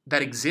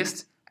that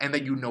exist and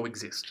that you know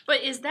exist.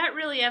 But is that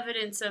really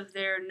evidence of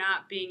there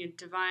not being a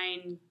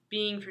divine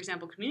being, for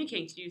example,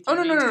 communicating to you? Oh,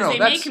 no. They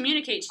may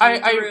communicate to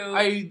you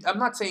through... I'm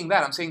not saying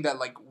that. I'm saying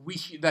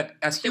that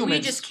as humans... we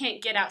just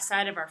can't get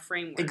outside of our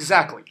framework.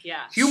 Exactly.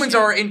 Yeah. Humans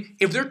are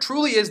if there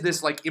truly is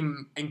this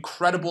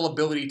incredible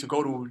ability to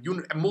go to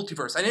a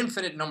multiverse, an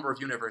infinite number of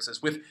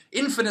universes with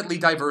infinitely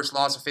diverse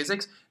laws of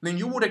physics, then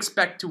you would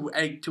expect to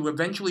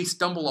eventually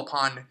stumble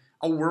upon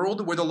a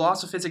world where the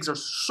laws of physics are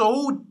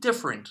so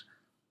different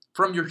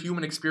from your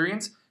human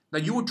experience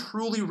that you would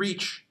truly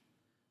reach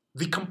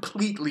the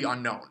completely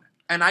unknown.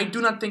 And I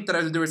do not think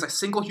that there is a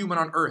single human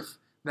on Earth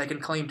that can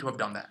claim to have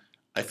done that.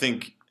 I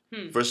think,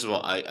 first of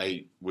all,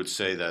 I would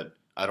say that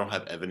I don't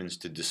have evidence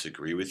to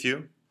disagree with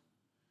you.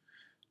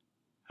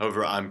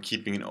 However, I'm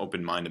keeping an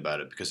open mind about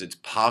it because it's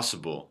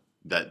possible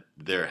that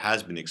there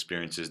has been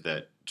experiences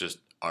that just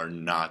are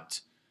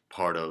not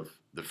part of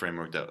the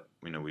framework that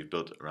we've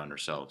built around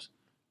ourselves.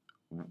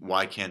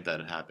 Why can't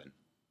that happen?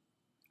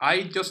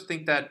 I just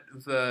think that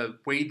the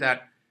way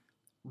that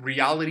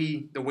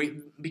reality,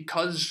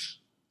 because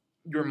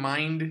your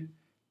mind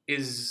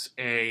is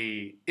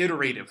a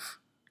iterative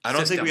I don't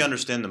think system. we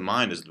understand the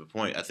mind is the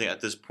point. I think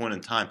at this point in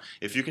time,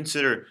 if you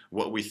consider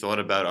what we thought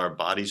about our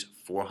bodies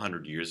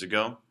 400 years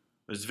ago,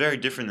 it's very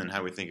different than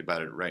how we think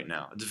about it right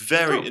now. It's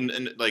very,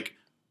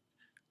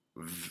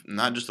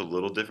 not just a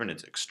little different,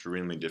 it's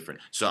extremely different.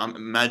 So I'm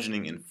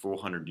imagining in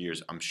 400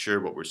 years, I'm sure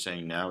what we're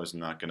saying now is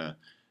not going to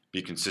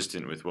be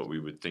consistent with what we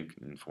would think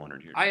in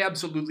 400 years. I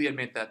absolutely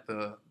admit that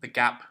the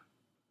gap,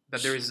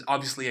 that there is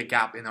obviously a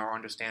gap in our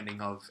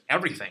understanding of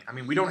everything. I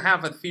mean, we don't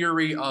have a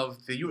theory of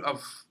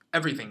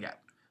everything yet.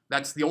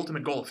 That's the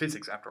ultimate goal of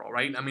physics, after all,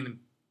 right? I mean,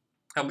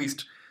 at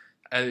least,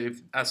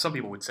 as some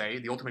people would say,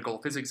 the ultimate goal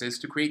of physics is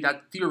to create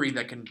that theory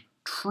that can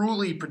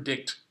truly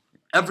predict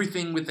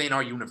everything within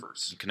our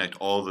universe. Connect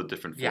all the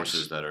different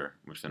forces that are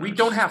within us. We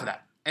don't have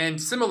that.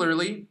 And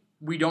similarly,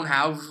 we don't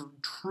have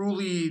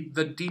truly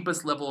the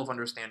deepest level of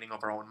understanding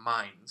of our own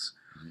minds.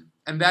 Mm-hmm.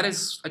 And that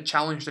is a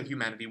challenge that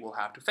humanity will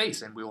have to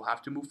face, and we will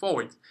have to move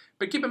forward.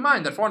 But keep in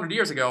mind that 400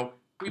 years ago,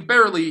 we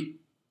barely,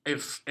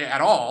 if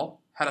at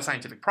all, had a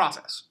scientific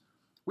process.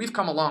 We've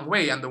come a long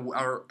way, and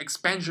our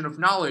expansion of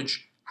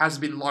knowledge has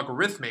been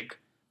logarithmic,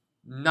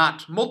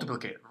 not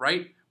multiplicative,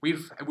 right?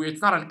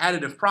 It's not an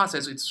additive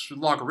process, it's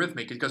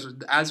logarithmic, because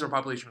as our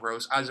population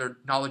grows, as our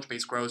knowledge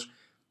base grows,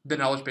 the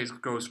knowledge base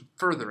goes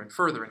further and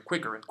further and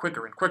quicker and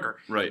quicker and quicker.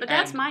 Right. But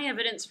that's And- my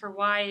evidence for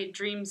why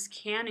dreams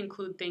can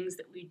include things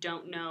that we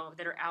don't know,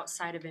 that are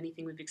outside of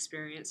anything we've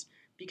experienced.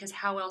 Because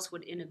how else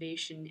would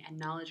innovation and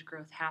knowledge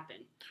growth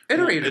happen?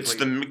 Iteratively. It's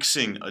the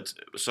mixing.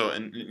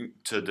 And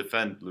to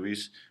defend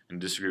Luis and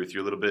disagree with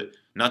you a little bit,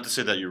 not to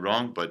say that you're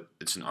wrong, but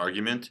it's an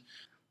argument.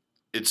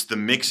 It's the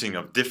mixing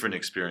of different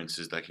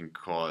experiences that can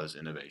cause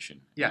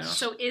innovation. Yes.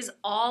 So is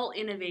all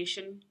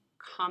innovation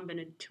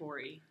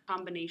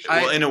combination?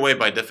 Well, in a way,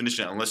 by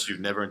definition, unless you've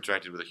never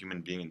interacted with a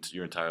human being in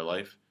your entire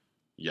life,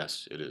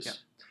 yes, it is. Yeah.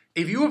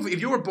 If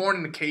you were born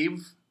in a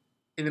cave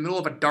in the middle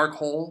of a dark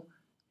hole,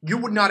 you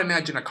would not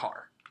imagine a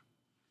car.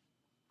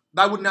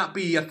 That would not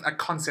be a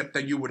concept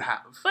that you would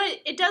have.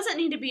 But it doesn't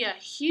need to be a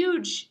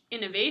huge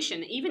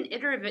innovation. Even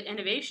iterative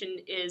innovation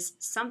is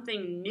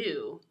something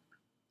new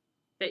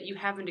that you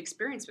haven't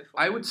experienced before.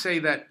 I would say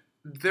that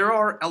there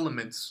are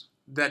elements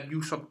that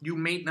you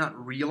may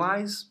not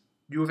realize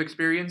you have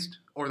experienced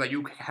or that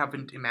you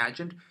haven't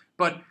imagined.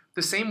 But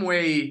the same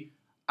way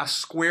a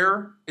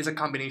square is a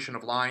combination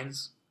of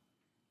lines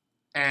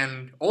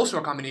and also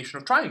a combination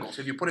of triangles,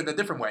 if you put it a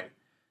different way.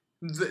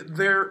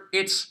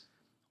 It's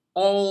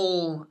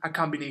all a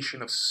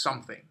combination of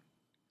something.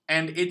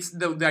 And it's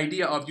the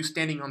idea of you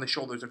standing on the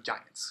shoulders of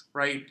giants,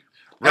 right?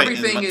 Right,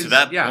 Everything and is to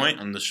that yeah. point,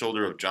 on the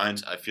shoulder of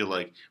giants, I feel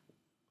like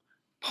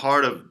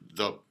part of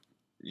the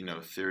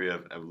theory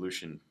of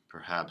evolution,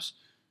 perhaps,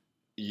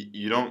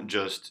 you don't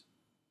just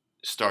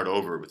start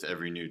over with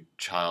every new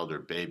child or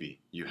baby.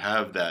 You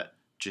have that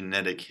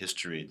genetic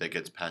history that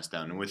gets passed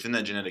down, and within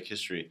that genetic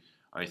history,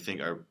 I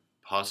think are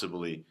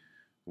possibly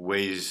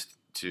ways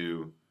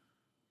to,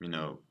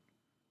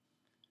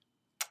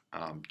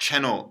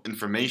 channel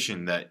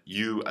information that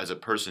you as a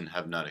person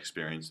have not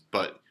experienced,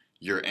 but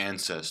your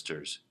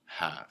ancestors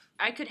have.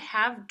 I could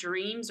have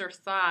dreams or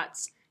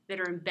thoughts that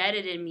are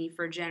embedded in me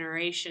for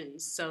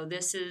generations. So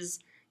this is,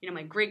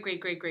 my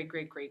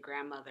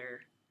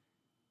great-great-great-great-great-great-grandmother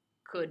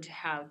could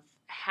have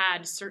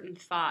had certain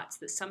thoughts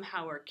that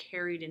somehow are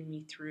carried in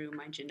me through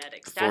my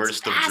genetics. That's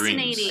Forest of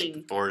fascinating.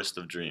 Dreams. Forest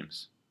of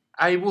Dreams.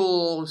 I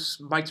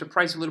might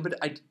surprise you a little bit.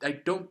 I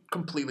don't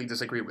completely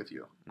disagree with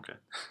you.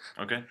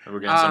 Okay, we're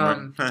getting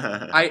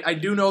somewhere. I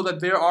do know that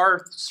there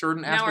are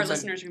certain Now our aspects.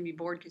 listeners are going to be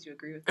bored because you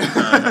agree with me.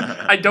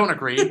 I don't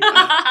agree, but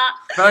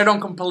I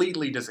don't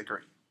completely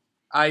disagree.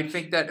 I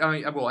think that,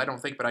 I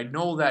don't think, but I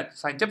know that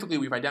scientifically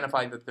we've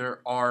identified that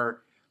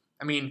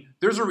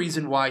there's a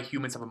reason why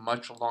humans have a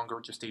much longer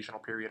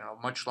gestational period and a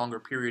much longer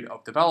period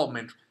of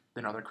development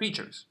than other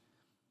creatures.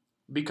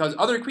 Because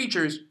other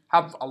creatures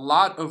have a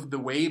lot of the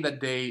way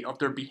that of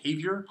their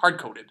behavior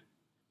hard-coded.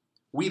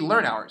 We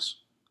learn ours.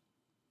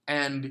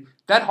 And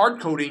that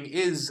hard-coding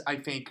is, I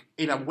think,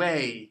 in a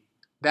way,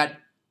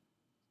 that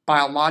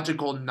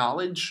biological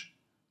knowledge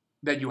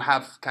that you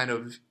have kind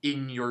of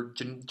in your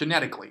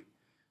genetically.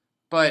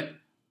 But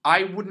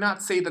I would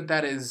not say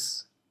that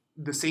is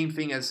the same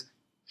thing as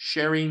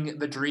sharing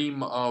the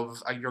dream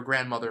of your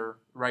grandmother,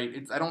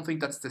 right? I don't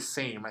think that's the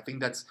same. I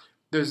think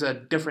there's a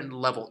different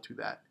level to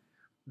that.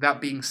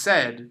 That being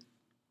said,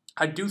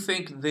 I do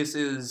think this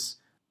is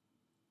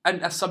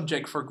a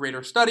subject for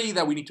greater study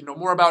that we need to know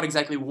more about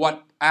exactly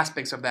what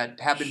aspects of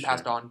that have been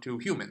passed on to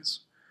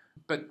humans.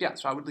 But yeah,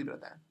 so I would leave it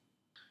at that.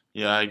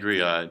 Yeah, I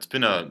agree. It's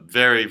been a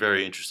very,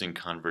 very interesting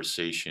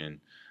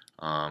conversation.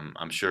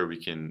 I'm sure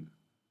we can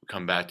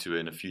come back to it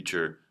in a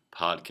future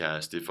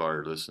podcast if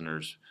our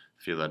listeners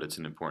feel that it's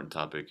an important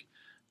topic.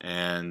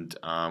 And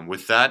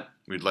with that,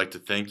 we'd like to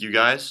thank you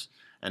guys.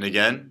 And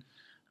again,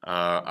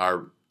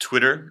 our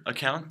Twitter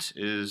account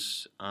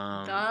is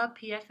The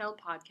PFL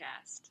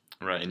Podcast.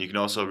 Right, and you can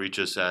also reach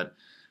us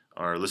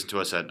listen to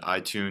us at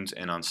iTunes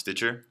and on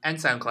Stitcher. And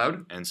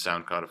SoundCloud. And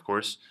SoundCloud, of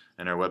course.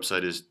 And our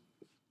website is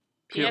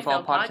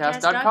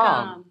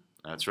PFLpodcast.com.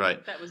 That's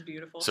right. That was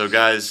beautiful. So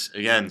guys,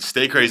 again,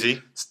 stay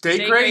crazy.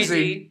 Stay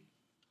crazy.